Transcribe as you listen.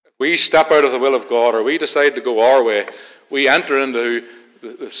we step out of the will of God, or we decide to go our way, we enter into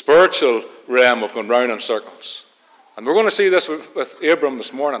the spiritual realm of going round in circles. And we're going to see this with Abram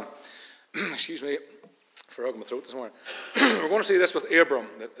this morning. Excuse me, frog in my throat this morning. We're going to see this with Abram,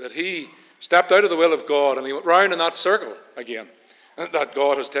 that he stepped out of the will of God and he went round in that circle again that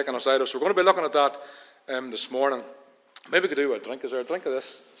God has taken us out of. So we're going to be looking at that this morning. Maybe we could do a drink. Is there a drink of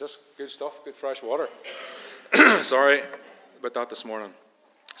this? Just good stuff, good fresh water. Sorry about that this morning.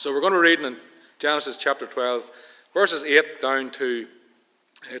 So we're going to read in Genesis chapter 12, verses 8 down to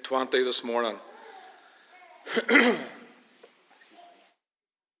 20 this morning.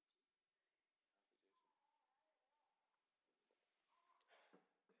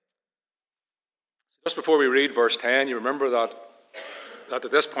 Just before we read verse 10, you remember that at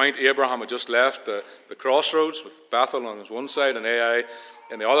this point Abraham had just left the crossroads with Bethel on his one side and Ai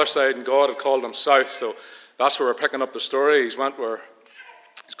on the other side, and God had called him south. So that's where we're picking up the story. He's went where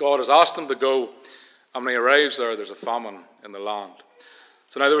God has asked him to go, and when he arrives there, there's a famine in the land.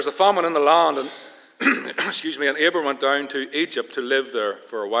 So now there was a famine in the land, and and Abram went down to Egypt to live there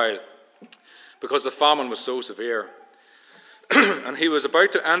for a while because the famine was so severe. And he was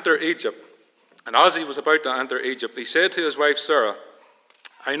about to enter Egypt. And as he was about to enter Egypt, he said to his wife Sarah,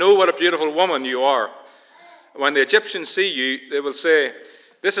 "I know what a beautiful woman you are. When the Egyptians see you, they will say,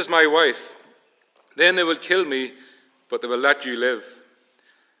 'This is my wife.' Then they will kill me, but they will let you live.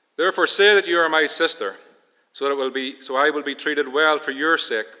 Therefore say that you are my sister, so I will be treated well for your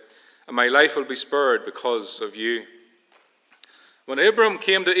sake, and my life will be spared because of you." When Abram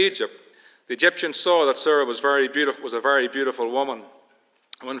came to Egypt, the Egyptians saw that Sarah was a very beautiful woman.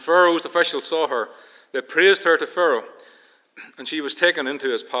 When Pharaoh's officials saw her, they praised her to Pharaoh, and she was taken into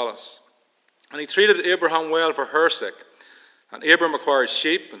his palace. And he treated Abraham well for her sake. And Abram acquired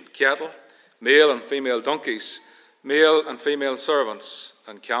sheep and cattle, male and female donkeys, male and female servants,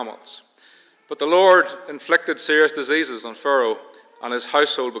 and camels. But the Lord inflicted serious diseases on Pharaoh and his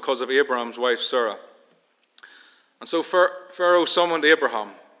household because of Abraham's wife Sarah. And so Pharaoh summoned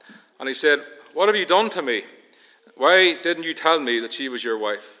Abraham, and he said, "What have you done to me? Why didn't you tell me that she was your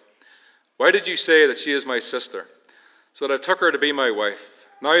wife? Why did you say that she is my sister, so that I took her to be my wife?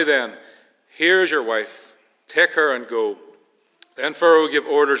 Now then, here is your wife. Take her and go." Then Pharaoh gave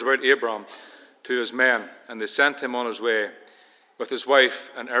orders about Abram to his men, and they sent him on his way with his wife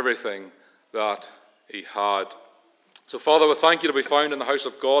and everything that he had. So, Father, we thank you to be found in the house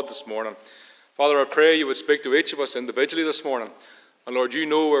of God this morning. Father, I pray you would speak to each of us individually this morning. And Lord, you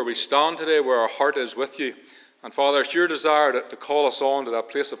know where we stand today, where our heart is with you. And Father, it's your desire to call us on to that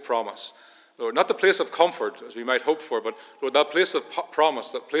place of promise. Lord, not the place of comfort, as we might hope for, but Lord, that place of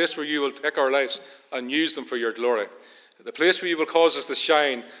promise, that place where you will take our lives and use them for your glory. The place where you will cause us to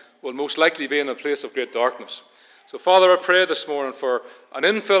shine will most likely be in a place of great darkness. So, Father, I pray this morning for an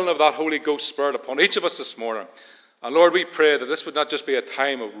infilling of that Holy Ghost Spirit upon each of us this morning. And Lord, we pray that this would not just be a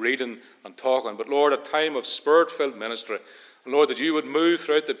time of reading and talking, but Lord, a time of Spirit-filled ministry. And Lord, that you would move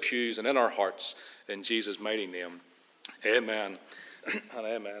throughout the pews and in our hearts. In Jesus' mighty name, amen and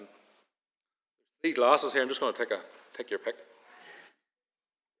amen. 3 glasses here. I'm just going to take your pick.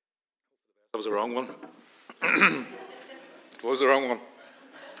 That was the wrong one. It was the wrong one.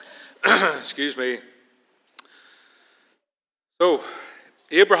 Excuse me. So,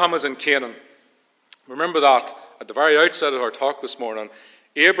 Abraham is in Canaan. Remember that at the very outset of our talk this morning.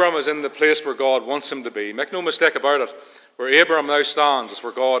 Abraham is in the place where God wants him to be. Make no mistake about it. Where Abraham now stands is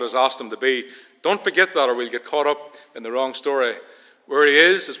where God has asked him to be. Don't forget that, or we'll get caught up in the wrong story. Where he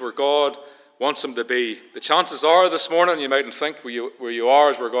is where God wants him to be. The chances are this morning you mightn't think where you are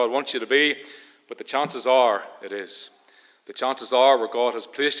is where God wants you to be, but the chances are it is. The chances are where God has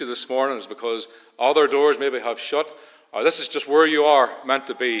placed you this morning is because other doors maybe have shut, or this is just where you are meant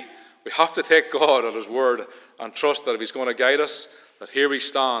to be. We have to take God at his word and trust that if he's going to guide us, that here we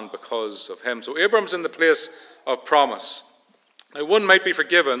stand because of him. So Abraham's in the place of promise. Now, one might be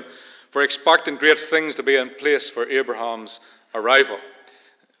forgiven for expecting great things to be in place for Abraham's arrival.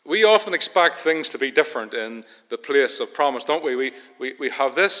 We often expect things to be different in the place of promise, don't we? We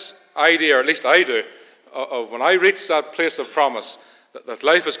have this idea, or at least I do, of when I reach that place of promise, that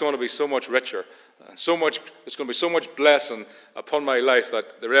life is going to be so much richer, and there's going to be so much blessing upon my life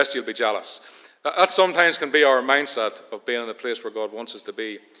that the rest of you will be jealous. That sometimes can be our mindset of being in the place where God wants us to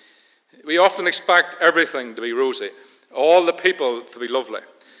be. We often expect everything to be rosy, all the people to be lovely,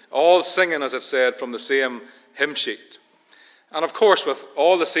 all singing, as it said, from the same hymn sheet. And of course, with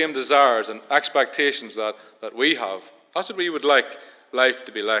all the same desires and expectations that we have, that's what we would like life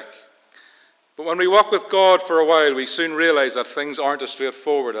to be like. But when we walk with God for a while, we soon realize that things aren't as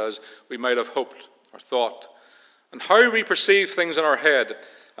straightforward as we might have hoped or thought. And how we perceive things in our head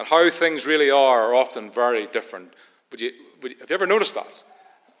and how things really are often very different. Have you ever noticed that?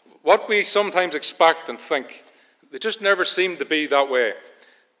 What we sometimes expect and think, they just never seem to be that way,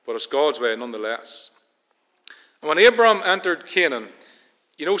 but it's God's way nonetheless. And when Abraham entered Canaan,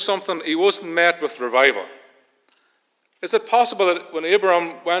 you know something, he wasn't met with revival. Is it possible that when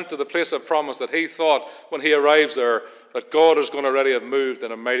Abraham went to the place of promise that he thought when he arrives there that God is going to already have moved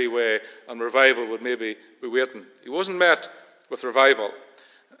in a mighty way and revival would maybe be waiting? He wasn't met with revival.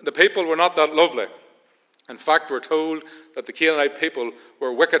 The people were not that lovely. In fact, we're told that the Canaanite people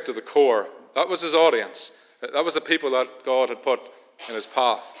were wicked to the core. That was his audience. That was the people that God had put in his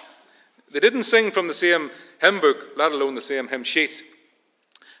path. They didn't sing from the same hymn book, let alone the same hymn sheet.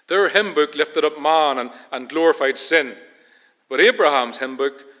 Their hymn book lifted up man and glorified sin. But Abraham's hymn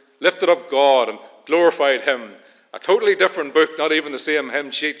book lifted up God and glorified him. A totally different book, not even the same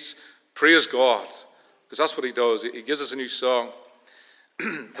hymn sheets. Praise God. Because that's what he does. He gives us a new song.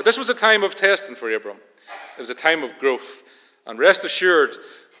 But this was a time of testing for Abraham. It was a time of growth. And rest assured,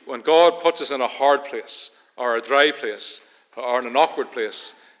 when God puts us in a hard place, or a dry place, or in an awkward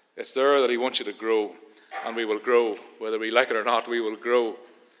place, it's there that he wants you to grow. And we will grow. Whether we like it or not, we will grow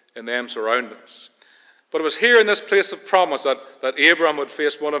in them surroundings. But it was here in this place of promise that Abraham would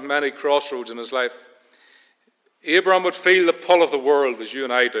face one of many crossroads in his life. Abraham would feel the pull of the world as you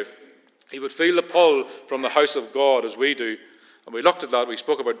and I do. He would feel the pull from the house of God as we do. And we looked at that, we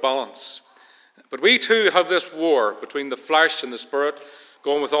spoke about balance. But we too have this war between the flesh and the spirit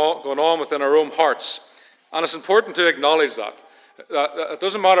going on within our own hearts. And it's important to acknowledge that. It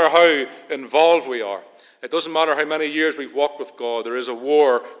doesn't matter how involved we are. It doesn't matter how many years we've walked with God. There is a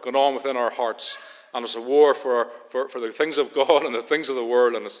war going on within our hearts. And it's a war for the things of God and the things of the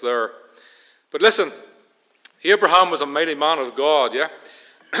world, and it's there. But listen, Abraham was a mighty man of God, yeah?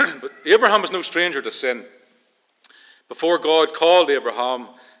 But Abraham was no stranger to sin. Before God called Abraham,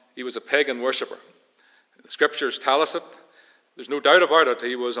 he was a pagan worshipper. The scriptures tell us it. There's no doubt about it.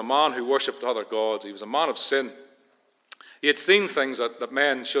 He was a man who worshipped other gods. He was a man of sin. He had seen things that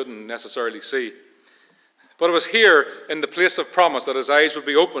men shouldn't necessarily see. But it was here in the place of promise that his eyes would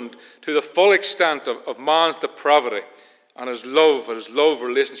be opened to the full extent of man's depravity and his love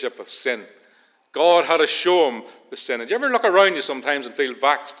relationship with sin. God had to show him the sin. Did you ever look around you sometimes and feel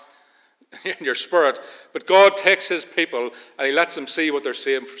vexed in your spirit? But God takes his people and he lets them see what they're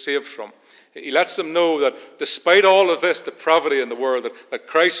saved from. He lets them know that despite all of this depravity in the world, that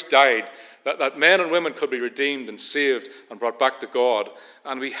Christ died, that men and women could be redeemed and saved and brought back to God.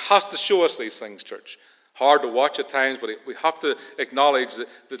 And he has to show us these things, church. Hard to watch at times, but we have to acknowledge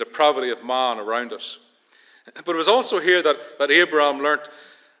the depravity of man around us. But it was also here that Abraham learnt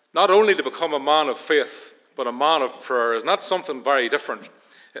not only to become a man of faith, but a man of prayer. Is not something very different.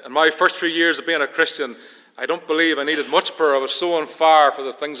 In my first few years of being a Christian, I don't believe I needed much prayer. I was so on fire for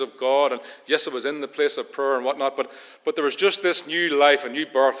the things of God, and yes, I was in the place of prayer and whatnot, but there was just this new life, a new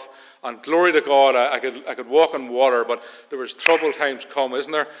birth, and glory to God, I could walk on water, but there was troubled times come,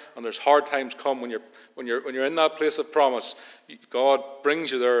 isn't there? And there's hard times come when you're in that place of promise. God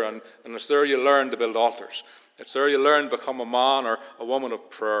brings you there, and it's there you learn to build altars. It's there you learn to become a man or a woman of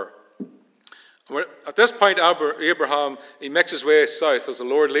prayer. At this point, Abraham, he makes his way south as the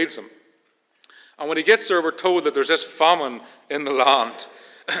Lord leads him. And when he gets there, we're told that there's this famine in the land.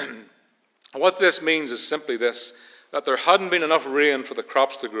 And what this means is simply this, that there hadn't been enough rain for the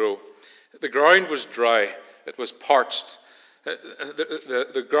crops to grow. The ground was dry. It was parched.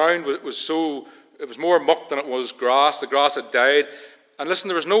 The ground was more muck than it was grass. The grass had died. And listen,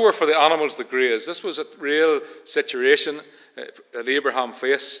 there was nowhere for the animals to graze. This was a real situation that Abraham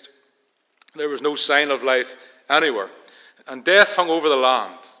faced. There was no sign of life anywhere. And death hung over the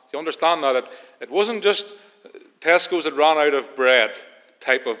land. You understand that? It wasn't just Tesco's had run out of bread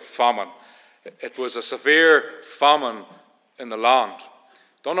type of famine. It was a severe famine in the land.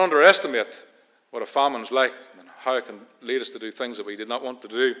 Don't underestimate what a famine's like and how it can lead us to do things that we did not want to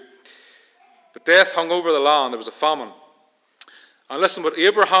do. But death hung over the land. There was a famine. And listen, what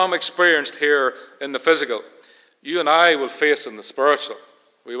Abraham experienced here in the physical, you and I will face in the spiritual.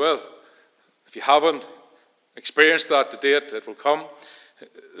 We will. If you haven't experienced that to date, it will come.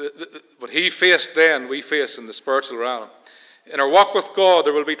 What he faced then, we face in the spiritual realm. In our walk with God,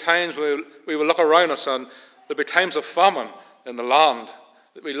 there will be times when we will look around us and there'll be times of famine in the land.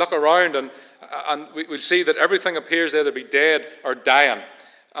 We look around and we'll see that everything appears either to be dead or dying.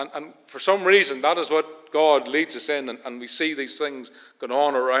 And for some reason, that is what God leads us in, and we see these things going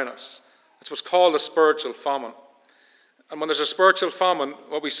on around us. It's what's called a spiritual famine. And when there's a spiritual famine,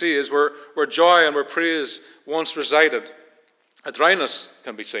 what we see is where joy and where praise once resided, a dryness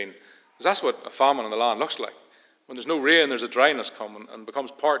can be seen. Because that's what a famine in the land looks like. When there's no rain, there's a dryness come and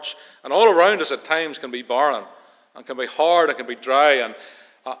becomes parched. And all around us at times can be barren and can be hard and can be dry. And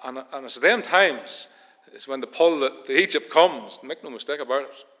it's them times is when the pull to Egypt comes. Make no mistake about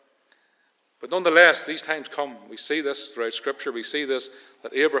it. But nonetheless, these times come. We see this throughout Scripture. We see this,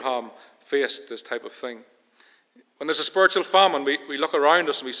 that Abraham faced this type of thing. When there's a spiritual famine, we look around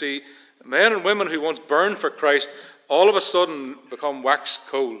us and we see men and women who once burned for Christ all of a sudden become wax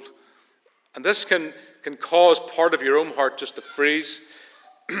cold. And this can cause part of your own heart just to freeze.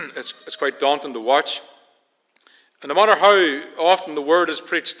 It's quite daunting to watch. And no matter how often the word is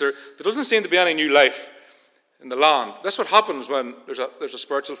preached, there doesn't seem to be any new life in the land. That's what happens when there's a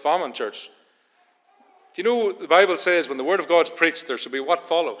spiritual famine, church. Do you know the Bible says when the word of God's preached, there should be what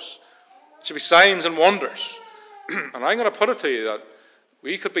follows? There should be signs and wonders. And I'm going to put it to you that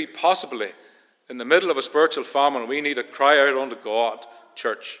we could be possibly in the middle of a spiritual famine. We need to cry out unto God,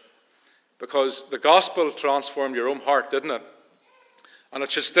 church. Because the gospel transformed your own heart, didn't it? And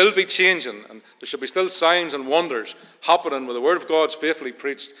it should still be changing. And there should be still signs and wonders happening where the word of God's faithfully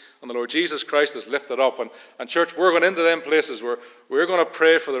preached and the Lord Jesus Christ is lifted up. And church, we're going into them places where we're going to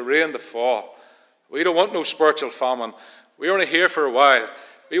pray for the rain to fall. We don't want no spiritual famine. We're only here for a while.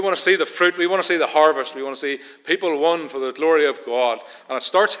 We want to see the fruit. We want to see the harvest. We want to see people won for the glory of God. And it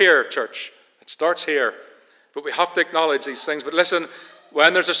starts here, church. It starts here. But we have to acknowledge these things. But listen,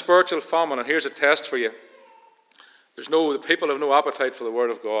 when there's a spiritual famine, and here's a test for you, the people have no appetite for the word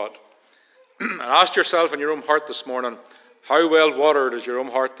of God. And ask yourself in your own heart this morning, how well watered is your own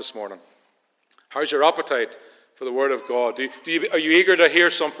heart this morning? How's your appetite for the word of God? Are you eager to hear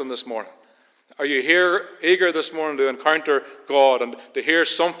something this morning? Are you eager this morning to encounter God and to hear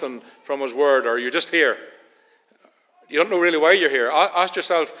something from his word? Or are you just here? You don't know really why you're here. Ask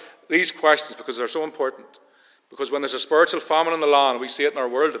yourself these questions because they're so important. Because when there's a spiritual famine in the land, we see it in our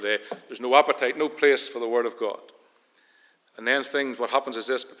world today, there's no appetite, no place for the word of God. And then what happens is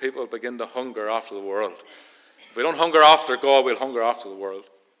this, people begin to hunger after the world. If we don't hunger after God, we'll hunger after the world.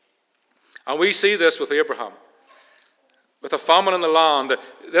 And we see this with Abraham. With a famine in the land,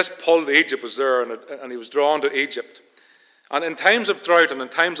 this pull to Egypt was there, and he was drawn to Egypt. And in times of drought and in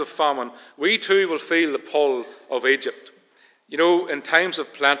times of famine, we too will feel the pull of Egypt. You know, in times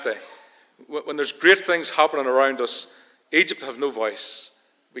of plenty, when there's great things happening around us, Egypt have no voice.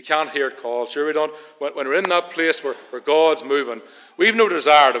 We can't hear it called. Sure we don't. When we're in that place where God's moving, we've no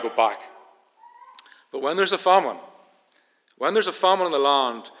desire to go back. But when there's a famine in the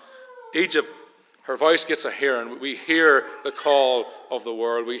land, Egypt, her voice gets a hearing. We hear the call of the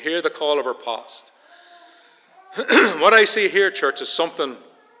world. We hear the call of our past. What I see here, church, is something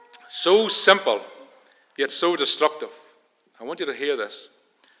so simple, yet so destructive. I want you to hear this.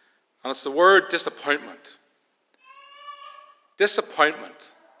 And it's the word disappointment.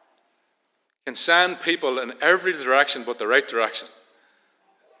 Disappointment can send people in every direction but the right direction.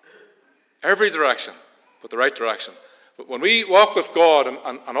 Every direction but the right direction. But when we walk with God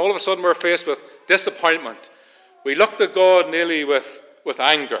and all of a sudden we're faced with disappointment, we look to God nearly with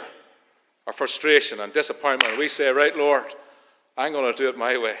anger or frustration and disappointment. We say, right, Lord, I'm going to do it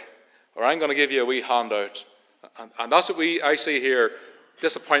my way. Or I'm going to give you a wee handout. And that's what I see here,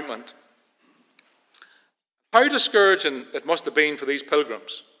 disappointment. How discouraging it must have been for these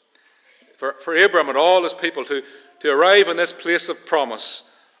pilgrims, for Abraham and all his people to arrive in this place of promise,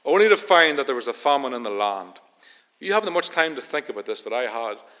 only to find that there was a famine in the land. You haven't much time to think about this, but I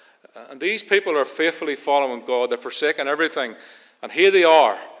had. And these people are faithfully following God. They're forsaking everything. And here they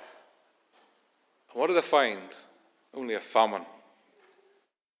are. And what do they find? Only a famine.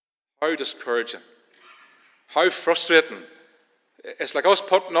 How discouraging. How frustrating. It's like us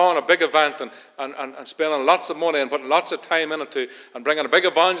putting on a big event and spending lots of money and putting lots of time in it and bringing a big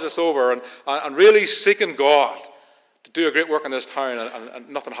evangelist over and really seeking God to do a great work in this town and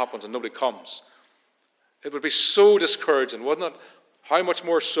nothing happens and nobody comes. It would be so discouraging, wouldn't it? How much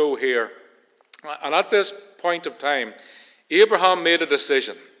more so here? And at this point of time, Abraham made a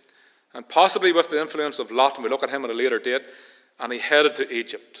decision, and possibly with the influence of Lot, and we look at him at a later date, and he headed to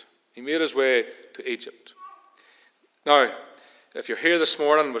Egypt. He made his way to Egypt. Now, if you're here this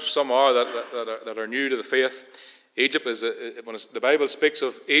morning, which some are that are new to the faith, Egypt is, when the Bible speaks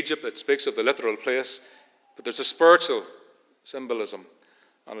of Egypt, it speaks of the literal place, but there's a spiritual symbolism,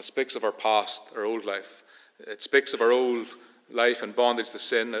 and it speaks of our past, our old life. It speaks of our old life in bondage to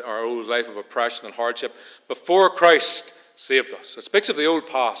sin, our old life of oppression and hardship, before Christ saved us. It speaks of the old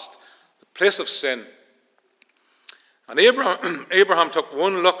past, the place of sin. And Abraham took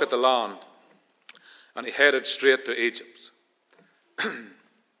one look at the land, and he headed straight to Egypt.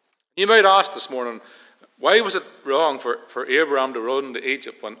 You might ask this morning, Why was it wrong for Abraham to run to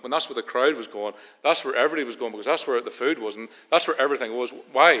Egypt when that's where the crowd was going? That's where everybody was going, because that's where the food was, and that's where everything was.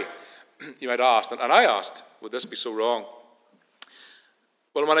 Why? You might ask. And I asked, would this be so wrong?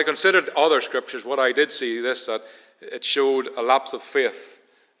 Well, when I considered other scriptures, what I did see this, that it showed a lapse of faith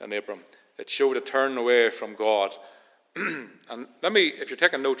in Abraham. It showed a turn away from God. And if you're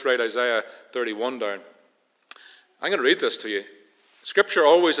taking notes, write Isaiah 31 down. I'm going to read this to you. Scripture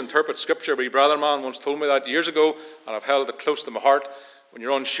always interprets Scripture. My brother man once told me that years ago, and I've held it close to my heart. When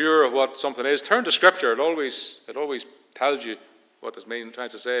you're unsure of what something is, turn to Scripture. It always tells you what this means,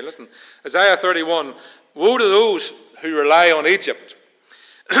 tries to say. Listen, Isaiah 31, woe to those who rely on Egypt.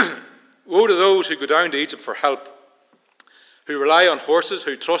 Woe to those who go down to Egypt for help, who rely on horses,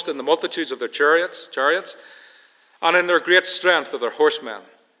 who trust in the multitudes of their chariots, and in their great strength of their horsemen,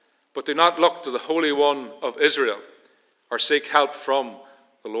 but do not look to the Holy One of Israel, or seek help from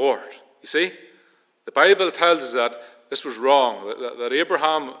the Lord. You see, the Bible tells us that this was wrong, that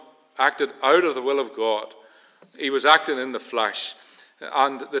Abraham acted out of the will of God. He was acting in the flesh.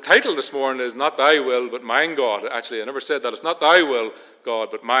 And the title this morning is Not Thy Will, But Mine, God. Actually, I never said that. It's not Thy will, God,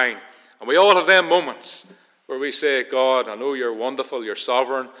 but mine. And we all have them moments where we say, God, I know you're wonderful, you're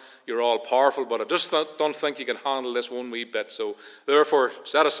sovereign, you're all powerful, but I just don't think you can handle this one wee bit. So therefore,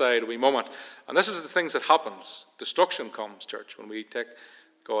 set aside a wee moment. And this is the things that happens. Destruction comes, church, when we take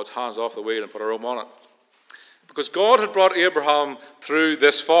God's hands off the wheel and put our own on it. Because God had brought Abraham through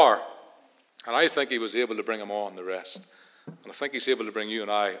this far, and I think he was able to bring him on the rest. And I think he's able to bring you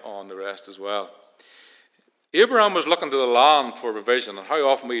and I on the rest as well. Abraham was looking to the land for provision, and how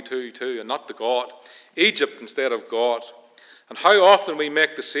often we too, and not to God. Egypt instead of God. And how often we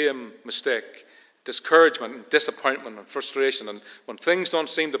make the same mistake. Discouragement and disappointment and frustration, and when things don't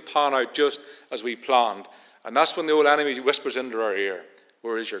seem to pan out just as we planned. And that's when the old enemy whispers into our ear,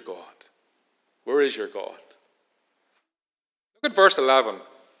 where is your God? Where is your God? Look at verse 11.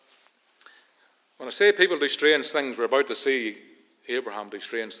 When I say people do strange things, we're about to see Abraham do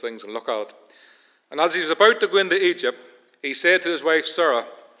strange things, and look at it. And as he was about to go into Egypt, he said to his wife Sarah,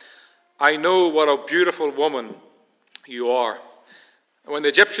 I know what a beautiful woman you are. And when the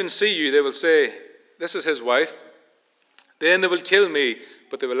Egyptians see you, they will say, this is his wife. Then they will kill me,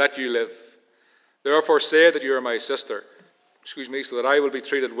 but they will let you live. Therefore say that you are my sister, so that I will be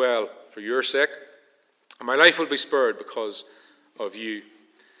treated well for your sake, and my life will be spared because of you.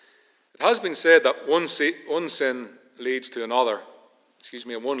 It has been said that one sin leads to another.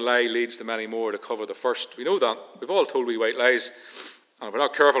 And one lie leads to many more to cover the first. We know that. We've all told wee white lies. And if we're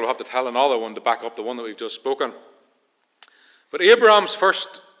not careful, we'll have to tell another one to back up the one that we've just spoken. But Abraham's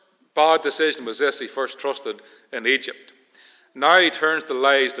first bad decision was this. He first trusted in Egypt. Now he turns to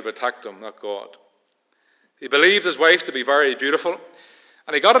lies to protect him, not God. He believed his wife to be very beautiful.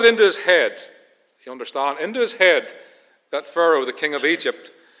 And he got it into his head, you understand, into his head that Pharaoh, the king of Egypt,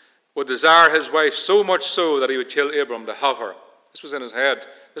 would desire his wife so much so that he would kill Abraham to have her. This was in his head.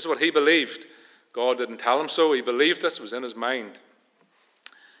 This is what he believed. God didn't tell him so. He believed this. It was in his mind.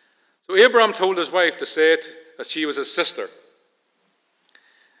 So Abraham told his wife to say it, that she was his sister,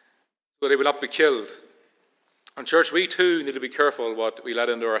 so that he would not be killed. And church, we too need to be careful what we let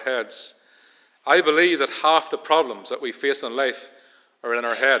into our heads. I believe that half the problems that we face in life are in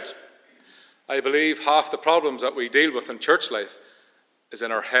our head. I believe half the problems that we deal with in church life is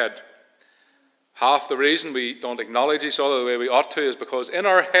in our head. Half the reason we don't acknowledge each other the way we ought to is because in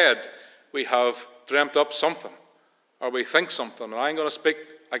our head we have dreamt up something, or we think something. And I'm going to speak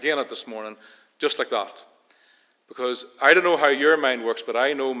again at this morning just like that. Because I don't know how your mind works, but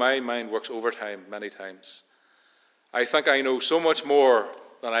I know my mind works overtime many times. I think I know so much more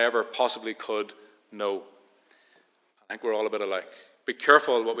than I ever possibly could know. I think we're all a bit alike. Be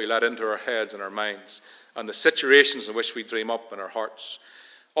careful what we let into our heads and our minds, and the situations in which we dream up in our hearts.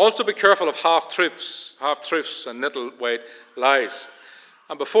 Also be careful of half-truths and little white lies.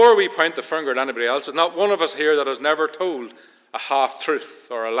 And before we point the finger at anybody else, there's not one of us here that has never told a half-truth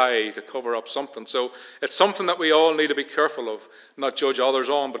or a lie to cover up something. So it's something that we all need to be careful of, not judge others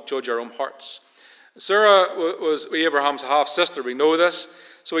on, but judge our own hearts. Sarah was Abraham's half-sister, we know this.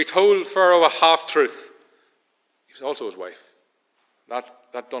 So he told Pharaoh a half-truth. He was also his wife.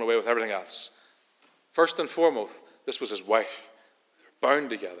 That done away with everything else. First and foremost, this was his wife. They were bound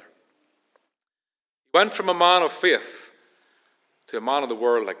together. He went from a man of faith to a man of the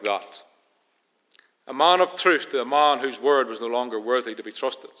world like that. A man of truth to a man whose word was no longer worthy to be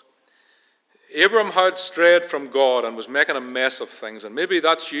trusted. Abraham had strayed from God and was making a mess of things. And maybe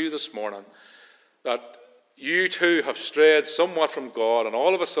that's you this morning, that you too have strayed somewhat from God, and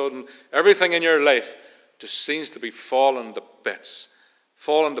all of a sudden everything in your life just seems to be falling to bits,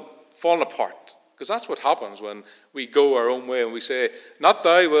 falling apart, Because that's what happens when we go our own way and we say, not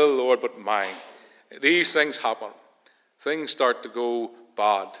thy will, Lord, but mine. These things happen. Things start to go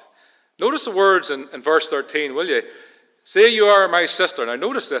bad. Notice the words in verse 13, will you? Say you are my sister. Now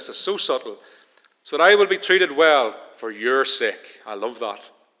notice this, it's so subtle. So that I will be treated well for your sake. I love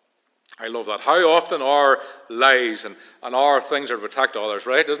that. I love that. How often our lies and our things are to protect others,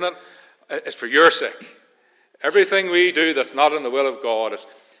 right? Isn't it? It's for your sake. Everything we do that's not in the will of God,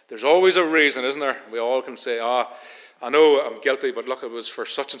 there's always a reason, isn't there? We all can say, I know I'm guilty, but look, it was for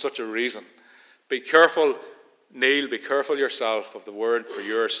such and such a reason. Be careful, Neil, be careful yourself of the word for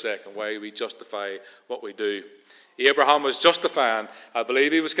your sake and why we justify what we do. Abraham was justifying. I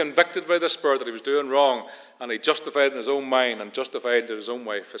believe he was convicted by the Spirit that he was doing wrong, and he justified it in his own mind and justified it to his own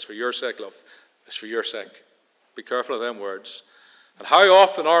wife. It's for your sake, love. It's for your sake. Be careful of them words. And how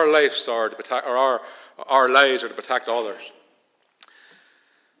often our lives are to protect, or our lives are to protect others.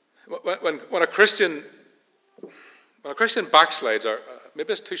 When a Christian backslides, or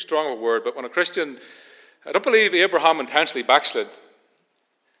maybe it's too strong a word, but when a Christian, I don't believe Abraham intentionally backslid.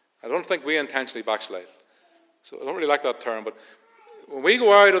 I don't think we intentionally backslide. So I don't really like that term, but when we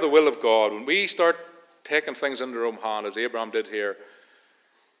go out of the will of God, when we start taking things into our own hand, as Abraham did here,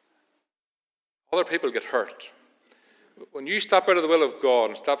 other people get hurt. When you step out of the will of God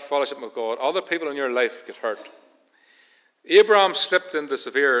and stop fellowship with God, other people in your life get hurt. Abraham slipped into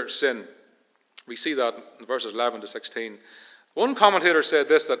severe sin. We see that in verses 11 to 16. One commentator said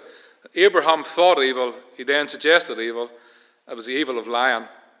this, that Abraham thought evil, he then suggested evil. It was the evil of lying.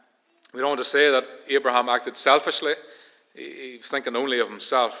 We don't want to say that Abraham acted selfishly. He was thinking only of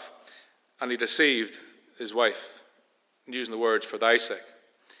himself. And he deceived his wife, using the words, for thy sake.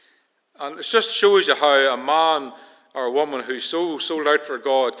 And it just shows you how a man or a woman who's so sold out for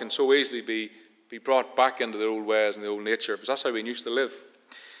God can so easily be brought back into the old ways and the old nature, because that's how we used to live.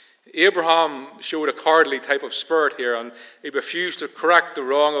 Abraham showed a cowardly type of spirit here, and he refused to correct the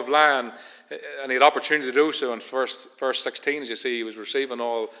wrong of lying, and he had opportunity to do so in verse 16. As you see, he was receiving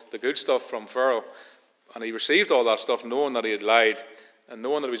all the good stuff from Pharaoh, and he received all that stuff knowing that he had lied and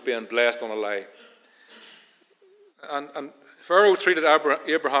knowing that he was being blessed on a lie. And Pharaoh treated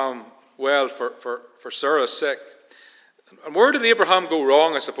Abraham well for Sarah's sake. And where did Abraham go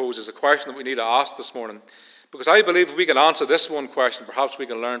wrong, I suppose, is a question that we need to ask this morning. Because I believe if we can answer this one question, perhaps we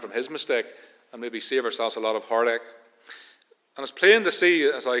can learn from his mistake and maybe save ourselves a lot of heartache. And it's plain to see,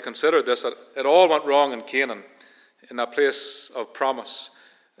 as I considered this, that it all went wrong in Canaan, in that place of promise.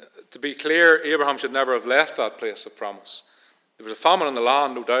 To be clear, Abraham should never have left that place of promise. There was a famine in the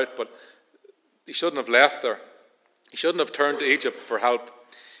land, no doubt, but he shouldn't have left there. He shouldn't have turned to Egypt for help.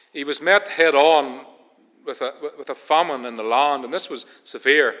 He was met head on with a famine in the land, and this was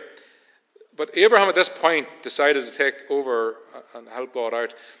severe. But Abraham at this point decided to take over and help God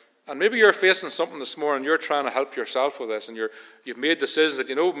out. And maybe you're facing something this morning, you're trying to help yourself with this, and you've made decisions that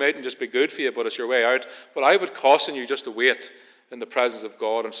you know mightn't just be good for you, but it's your way out. Well, I would caution you just to wait in the presence of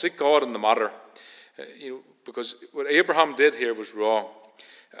God and seek God in the matter. Because what Abraham did here was wrong.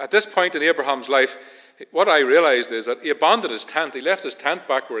 At this point in Abraham's life, what I realized is that he abandoned his tent. He left his tent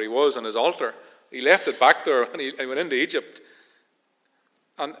back where he was on his altar. He left it back there and he went into Egypt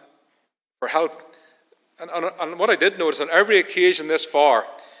and for help. And what I did notice, on every occasion this far,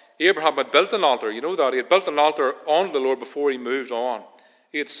 Abraham had built an altar. You know that. He had built an altar on the Lord before he moved on.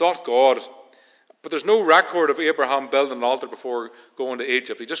 He had sought God. But there's no record of Abraham building an altar before going to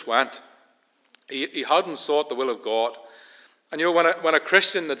Egypt. He just went. He hadn't sought the will of God. And you know, when a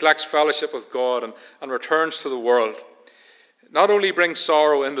Christian neglects fellowship with God and returns to the world, not only brings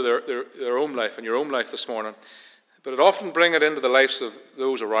sorrow into their own life and your own life this morning, but it often brings it into the lives of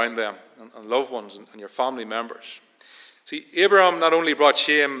those around them and loved ones and your family members. See, Abraham not only brought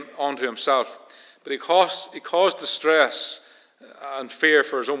shame onto himself, but he caused distress and fear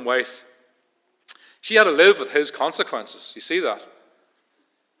for his own wife. She had to live with his consequences. You see that?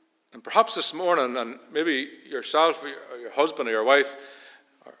 And perhaps this morning, and maybe yourself or your husband or your wife,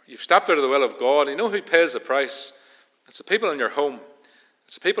 or you've stepped out of the will of God, and you know who pays the price? It's the people in your home.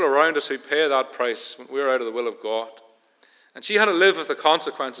 It's the people around us who pay that price when we're out of the will of God. And she had to live with the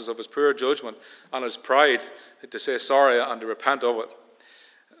consequences of his poor judgment and his pride to say sorry and to repent of it.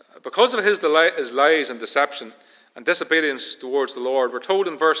 Because of his lies and deception and disobedience towards the Lord, we're told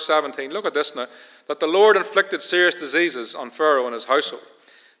in verse 17, look at this now, that the Lord inflicted serious diseases on Pharaoh and his household.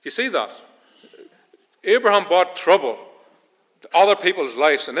 Do you see that? Abraham brought trouble to other people's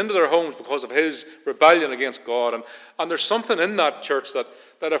lives and into their homes because of his rebellion against God. And there's something in that, church, that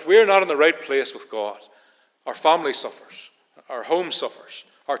if we're not in the right place with God, our family suffers, our home suffers,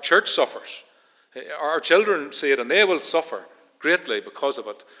 our church suffers, our children see it and they will suffer greatly because of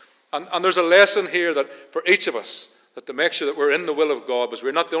it. And there's a lesson here that for each of us, that to make sure that we're in the will of God, because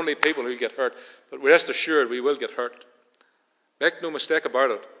we're not the only people who get hurt, but rest assured we will get hurt. Make no mistake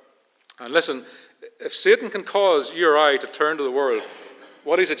about it. And listen, if Satan can cause you or I to turn to the world,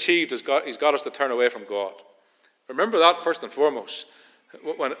 what he's achieved is he's got us to turn away from God. Remember that first and foremost.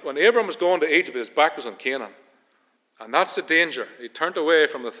 When Abram was going to Egypt, his back was on Canaan. And that's the danger. He turned away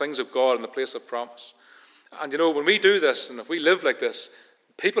from the things of God in the place of promise. And when we do this, and if we live like this,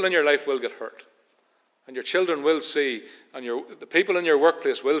 people in your life will get hurt. And your children will see, and the people in your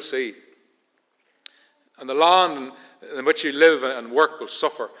workplace will see. And the land in which you live and work will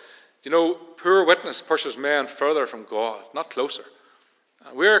suffer. Poor witness pushes men further from God, not closer.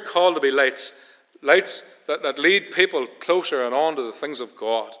 And we are called to be lights that lead people closer and on to the things of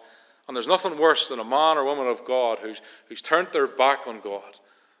God. And there's nothing worse than a man or woman of God who's turned their back on God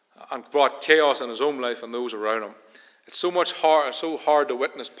and brought chaos in his own life and those around him. It's so hard to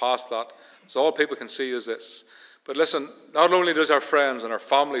witness past that. So all people can see is this. But listen, not only does our friends and our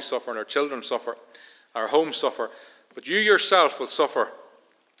family suffer and our children suffer, our homes suffer, but you yourself will suffer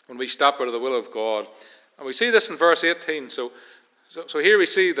when we step out of the will of God. And we see this in verse 18. So here we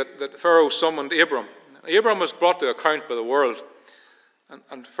see that Pharaoh summoned Abram. Abram was brought to account by the world.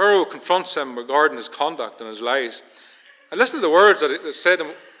 And Pharaoh confronts him regarding his conduct and his lies. And listen to the words that it said to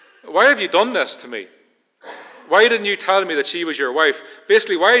him, "Why have you done this to me? Why didn't you tell me that she was your wife?"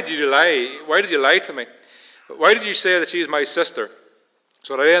 Basically, why did you lie? Why did you lie to me? Why did you say that she is my sister?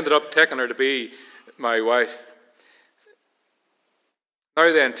 So that I ended up taking her to be my wife.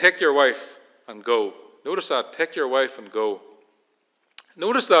 Now then, take your wife and go. Notice that, take your wife and go.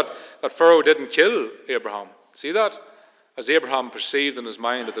 Notice that Pharaoh didn't kill Abraham. See that? As Abraham perceived in his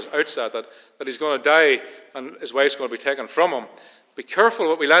mind at the outset that he's going to die and his wife's going to be taken from him. Be careful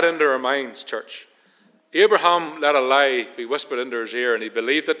what we let into our minds, church. Abraham let a lie be whispered into his ear, and he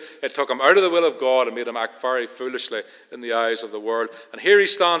believed it. It took him out of the will of God and made him act very foolishly in the eyes of the world. And here he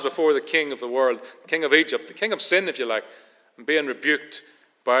stands before the king of the world, the king of Egypt, the king of sin, if you like, and being rebuked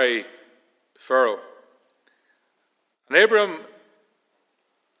by Pharaoh. And Abraham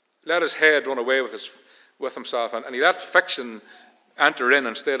let his head run away with himself, and he let fiction enter in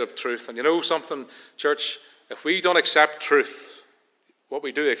instead of truth. And you know something, church? If we don't accept truth, what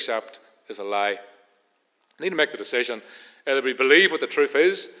we do accept is a lie. We need to make the decision. Either we believe what the truth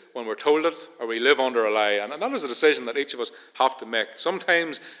is when we're told it, or we live under a lie. And that is a decision that each of us have to make.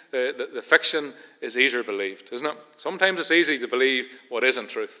 Sometimes the fiction is easier believed, isn't it? Sometimes it's easy to believe what isn't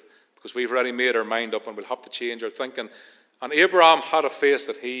truth, because we've already made our mind up and we'll have to change our thinking. And Abraham had a face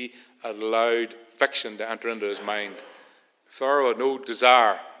that he had allowed fiction to enter into his mind. Pharaoh had no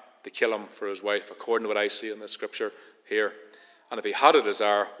desire to kill him for his wife, according to what I see in the scripture here. And if he had a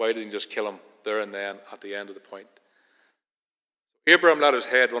desire, why didn't he just kill him there and then at the end of the point? Abraham let his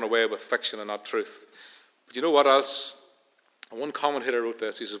head run away with fiction and not truth. But you know what else? One commentator wrote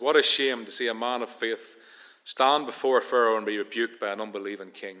this. He says, "What a shame to see a man of faith stand before Pharaoh and be rebuked by an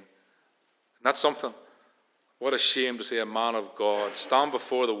unbelieving king." And that's something. What a shame to see a man of God stand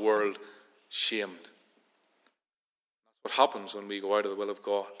before the world shamed. That's what happens when we go out of the will of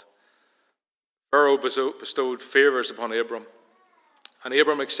God. Pharaoh bestowed favours upon Abram, and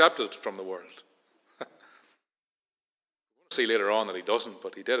Abram accepted from the world. We'll see later on that he doesn't,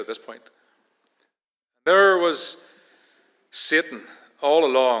 but he did at this point. There was Satan all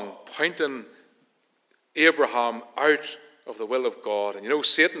along pointing Abraham out of the will of God. And you know,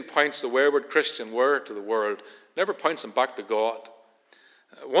 Satan points the wayward Christian where to the world, never points him back to God.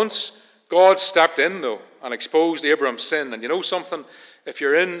 Once God stepped in, though, and exposed Abraham's sin, and you know something, if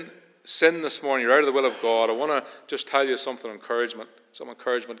you're in sin this morning, you're out of the will of God, I want to just tell you some encouragement.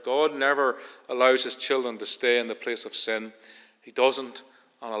 God never allows his children to stay in the place of sin. He doesn't,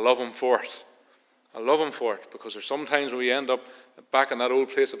 and I love him for it. I love him for it, because there's sometimes when we end up back in that old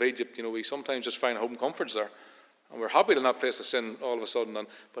place of Egypt, you know, we sometimes just find home comforts there. And we're happy in that place of sin all of a sudden.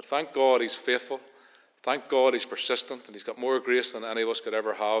 But thank God he's faithful. Thank God he's persistent, and he's got more grace than any of us could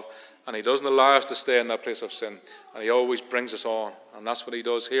ever have. And he doesn't allow us to stay in that place of sin. And he always brings us on. And that's what he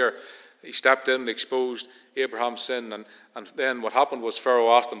does here. He stepped in and exposed Abraham's sin. And then what happened was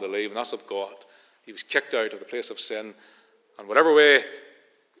Pharaoh asked him to leave, and that's of God. He was kicked out of the place of sin. And whatever way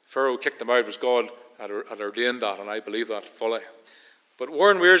Pharaoh kicked him out was God had ordained that, and I believe that fully. But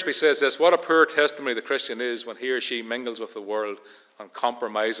Warren Wiersbe says this: what a poor testimony the Christian is when he or she mingles with the world and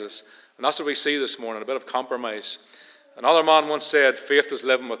compromises. And that's what we see this morning, a bit of compromise. Another man once said, faith is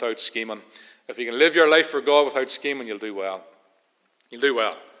living without scheming. If you can live your life for God without scheming, you'll do well. You'll do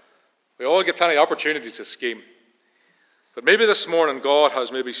well. We all get plenty of opportunities to scheme. But maybe this morning God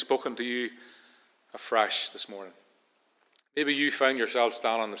has maybe spoken to you afresh this morning. Maybe you find yourself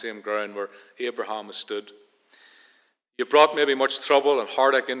standing on the same ground where Abraham has stood. You brought maybe much trouble and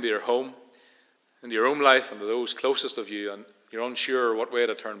heartache into your home, into your own life, and to those closest of you, and you're unsure what way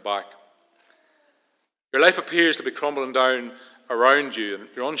to turn back. Your life appears to be crumbling down around you, and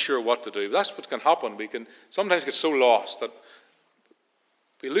you're unsure what to do. That's what can happen. We can sometimes get so lost that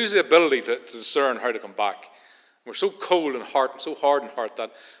we lose the ability to discern how to come back. We're so cold in heart and so hard in heart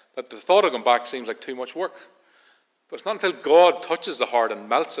that the thought of going back seems like too much work. But it's not until God touches the heart and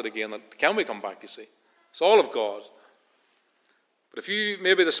melts it again that can we come back, you see. It's all of God. But if you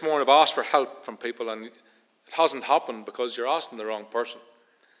maybe this morning have asked for help from people and it hasn't happened because you're asking the wrong person,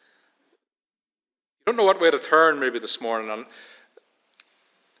 you don't know what way to turn maybe this morning, and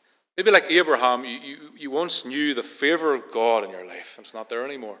maybe like Abraham, you once knew the favour of God in your life and it's not there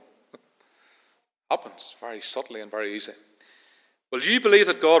anymore. It happens very subtly and very easy. Well, do you believe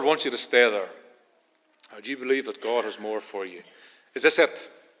that God wants you to stay there? Or do you believe that God has more for you? Is this it?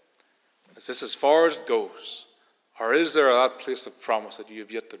 Is this as far as it goes? Or is there that place of promise that you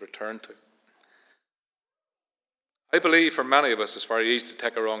have yet to return to? I believe for many of us it's very easy to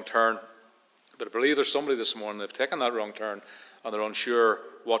take a wrong turn. But I believe there's somebody this morning they've taken that wrong turn and they're unsure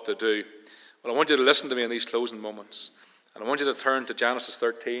what to do. Well, I want you to listen to me in these closing moments. And I want you to turn to Genesis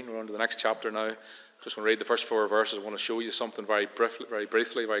 13. We're on to the next chapter now. Just want to read the first 4 verses. I want to show you something very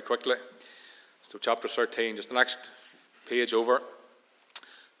briefly, very quickly. So chapter 13, just the next page over.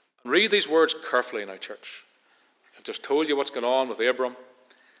 And read these words carefully now, church. I've just told you what's going on with Abram.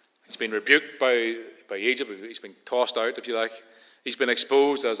 He's been rebuked by Egypt. He's been tossed out, if you like. He's been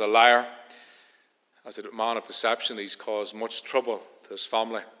exposed as a liar. As a man of deception, he's caused much trouble to his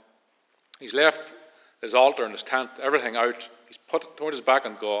family. He's left his altar and his tent, everything out. He's turned his back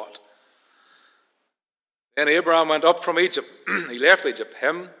on God. Then Abraham went up from Egypt. He left Egypt,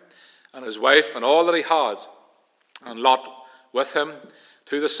 him and his wife and all that he had, and Lot with him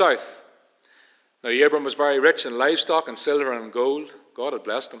to the south. Now Abram was very rich in livestock and silver and gold. God had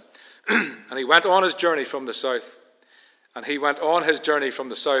blessed him. And he went on his journey from the south. And he went on his journey from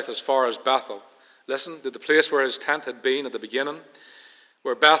the south as far as Bethel. Listen, to the place where his tent had been at the beginning,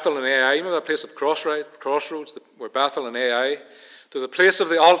 where Bethel and Ai, you know that place of crossroads, where Bethel and Ai, to the place of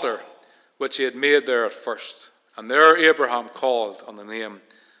the altar which he had made there at first. And there Abraham called on the name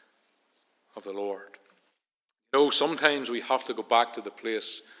of the Lord. You know, sometimes we have to go back to the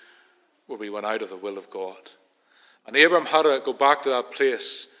place where we went out of the will of God. And Abraham had to go back to that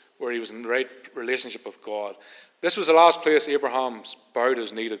place where he was in the right relationship with God. This was the last place Abraham bowed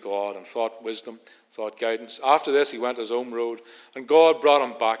his knee to God and sought wisdom, sought guidance. After this, he went his own road, and God brought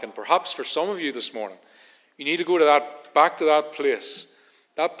him back. And perhaps for some of you this morning, you need to go to back to that place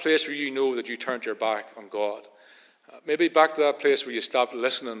where you know that you turned your back on God. Maybe back to that place where you stopped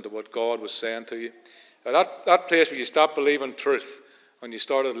listening to what God was saying to you. That place where you stopped believing truth and you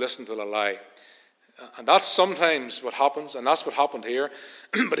started listening to the lie. And that's sometimes what happens, and that's what happened here.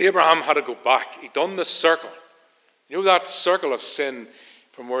 But Abraham had to go back. He'd done this circle. You know that circle of sin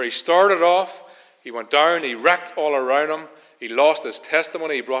from where he started off, he went down, he wrecked all around him, he lost his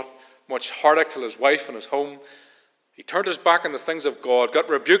testimony, he brought much heartache to his wife and his home. He turned his back on the things of God, got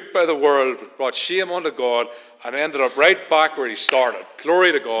rebuked by the world, brought shame unto God, and ended up right back where he started.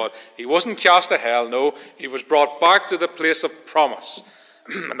 Glory to God. He wasn't cast to hell, no. He was brought back to the place of promise.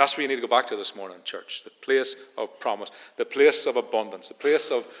 And that's where you need to go back to this morning, church. The place of promise, the place of abundance, the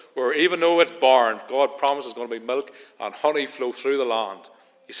place of where even though it's barren, God promises going to be milk and honey flow through the land.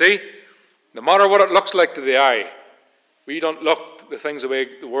 You see, no matter what it looks like to the eye, we don't look at the things the way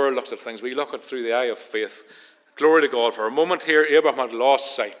the world looks at things. We look at it through the eye of faith. Glory to God. For a moment here, Abraham had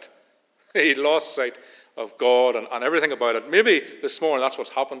lost sight. He lost sight of God and everything about it. Maybe this morning that's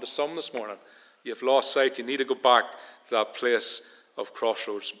what's happened to some this morning. You've lost sight. You need to go back to that place of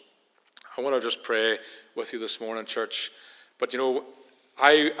crossroads. I want to just pray with you this morning, church. But you know,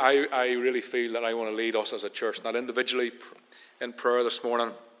 I really feel that I want to lead us as a church, not individually in prayer this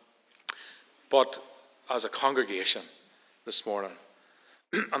morning, but as a congregation this morning.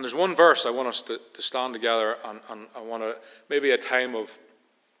 And there's one verse I want us to stand together and I want to, maybe a time of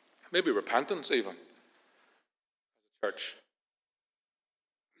maybe repentance even, as a church.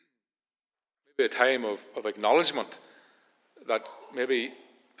 Maybe a time of acknowledgement that maybe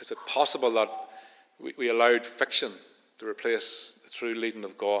is it possible that we allowed fiction to replace the true leading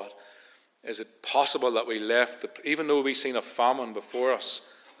of God? Is it possible that we left, even though we've seen a famine before us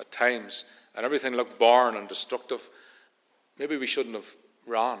at times and everything looked barren and destructive, maybe we shouldn't have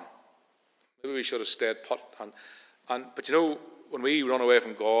ran. Maybe we should have stayed put. But you know, when we run away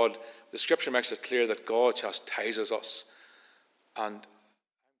from God, the scripture makes it clear that God chastises us. And I'm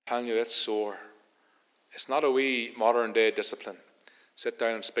telling you, it's sore. It's not a wee modern-day discipline. Sit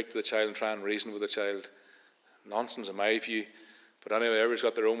down and speak to the child and try and reason with the child. Nonsense in my view. But anyway, everybody's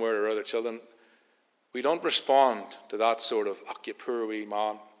got their own way or other children. We don't respond to that sort of, "Oh, you poor wee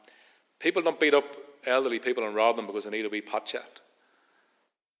man." People don't beat up elderly people and rob them because they need a wee pot chat.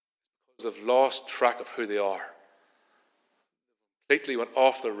 Because they've lost track of who they are. Completely went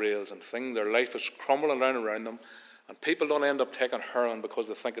off the rails and their life is crumbling down around them. And people don't end up taking heroin because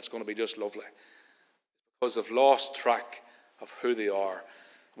they think it's going to be just lovely. Because they've lost track of who they are.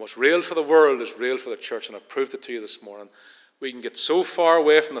 And what's real for the world is real for the church, and I've proved it to you this morning. We can get so far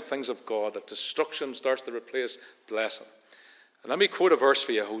away from the things of God that destruction starts to replace blessing. And let me quote a verse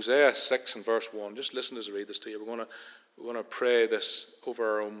for you, Hosea 6 and verse 1. Just listen as I read this to you. We're going to pray this over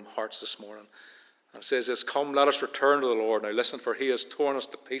our own hearts this morning. And it says this, "Come, let us return to the Lord. Now listen, for he has torn us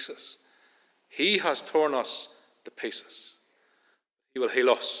to pieces. He has torn us to pieces. He will heal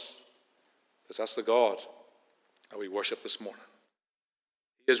us." Because that's the God that we worship this morning.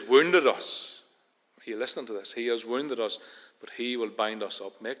 He has wounded us. Are you listening to this? He has wounded us, but he will bind us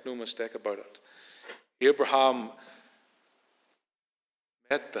up. Make no mistake about it. Abraham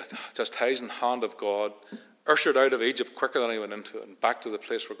met the chastising hand of God, ushered out of Egypt quicker than he went into it, and back to the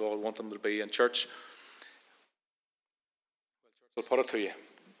place where God wanted him to be. And church, I'll put it to you.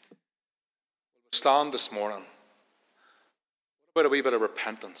 We'll stand this morning. What about a wee bit of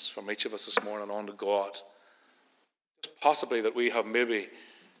repentance from each of us this morning unto God? Just possibly that we have maybe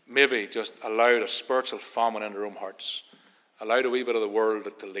just allowed a spiritual famine in our own hearts. Allowed a wee bit of the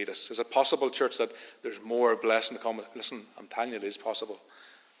world to lead us. Is it possible, church, that there's more blessing to come? Listen, I'm telling you it is possible.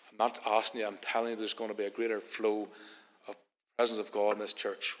 I'm not asking you, I'm telling you there's going to be a greater flow of the presence of God in this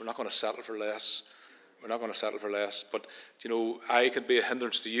church. We're not going to settle for less. We're not going to settle for less. But, I could be a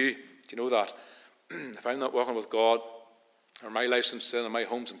hindrance to you. Do you know that? If I'm not walking with God, or my life's in sin and my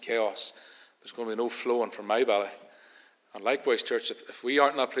home's in chaos, there's going to be no flowing from my belly. And likewise, church, if we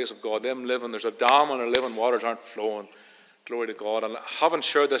aren't in that place of God, there's a dam and our living waters aren't flowing. Glory to God. And I haven't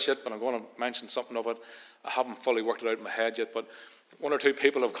shared this yet, but I'm going to mention something of it. I haven't fully worked it out in my head yet, but one or two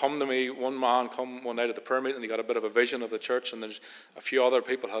people have come to me. One man come one night at the prayer meeting, and he got a bit of a vision of the church, and there's a few other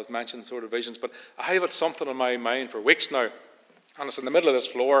people have mentioned sort of visions. But I have had something in my mind for weeks now, and it's in the middle of this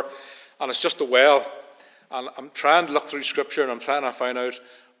floor, and it's just a well. And I'm trying to look through Scripture, and I'm trying to find out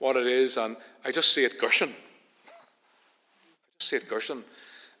what it is, and I just see it gushing.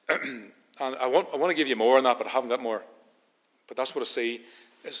 And I want to give you more on that, but I haven't got more. But that's what I see.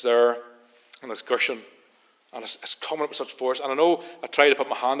 It's there, and it's gushing, and it's coming up with such force. And I know I try to put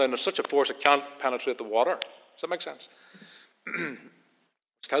my hand down. There's such a force it can't penetrate the water. Does that make sense? It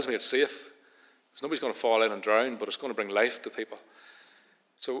tells me it's safe. Because nobody's going to fall in and drown, but it's going to bring life to people.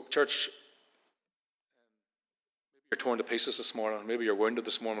 So, church, maybe you're torn to pieces this morning. Maybe you're wounded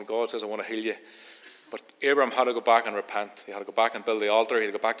this morning. God says, "I want to heal you." But Abraham had to go back and repent. He had to go back and build the altar. He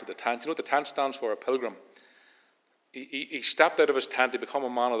had to go back to the tent. You know what the tent stands for? A pilgrim. He stepped out of his tent. He became a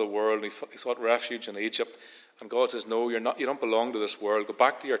man of the world. And he sought refuge in Egypt. And God says, "No, you're not. You don't belong to this world. Go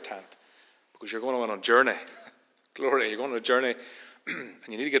back to your tent, because you're going on a journey." Glory, you're going on a journey, and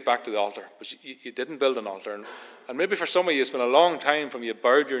you need to get back to the altar. But you didn't build an altar. And maybe for some of you, it's been a long time from you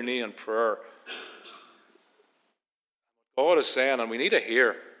bowed your knee in prayer. God is saying, and we need to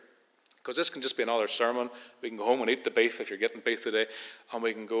hear, because this can just be another sermon. We can go home and eat the beef if you're getting beef today, and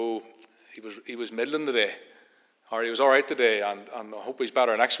we can go, he was middling today, or he was all right today, and I hope he's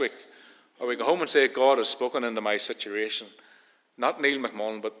better next week. Or we go home and say, God has spoken into my situation. Not Neil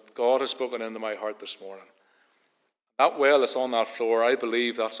McMullen, but God has spoken into my heart this morning. That well that's on that floor, I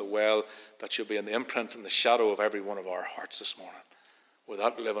believe that's a well that should be in the imprint and the shadow of every one of our hearts this morning, with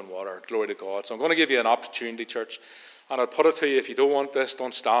that living water. Glory to God. So I'm going to give you an opportunity, church. And I'll put it to you, if you don't want this,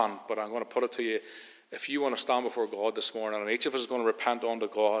 don't stand. But I'm going to put it to you, if you want to stand before God this morning, and each of us is going to repent unto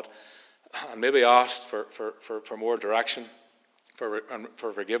God, and maybe ask for more direction,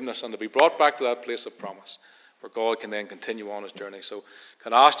 for forgiveness, and to be brought back to that place of promise, where God can then continue on his journey. So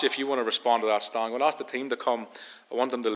can I ask you, if you want to respond to that stand, I'm going to ask the team to come. I want them to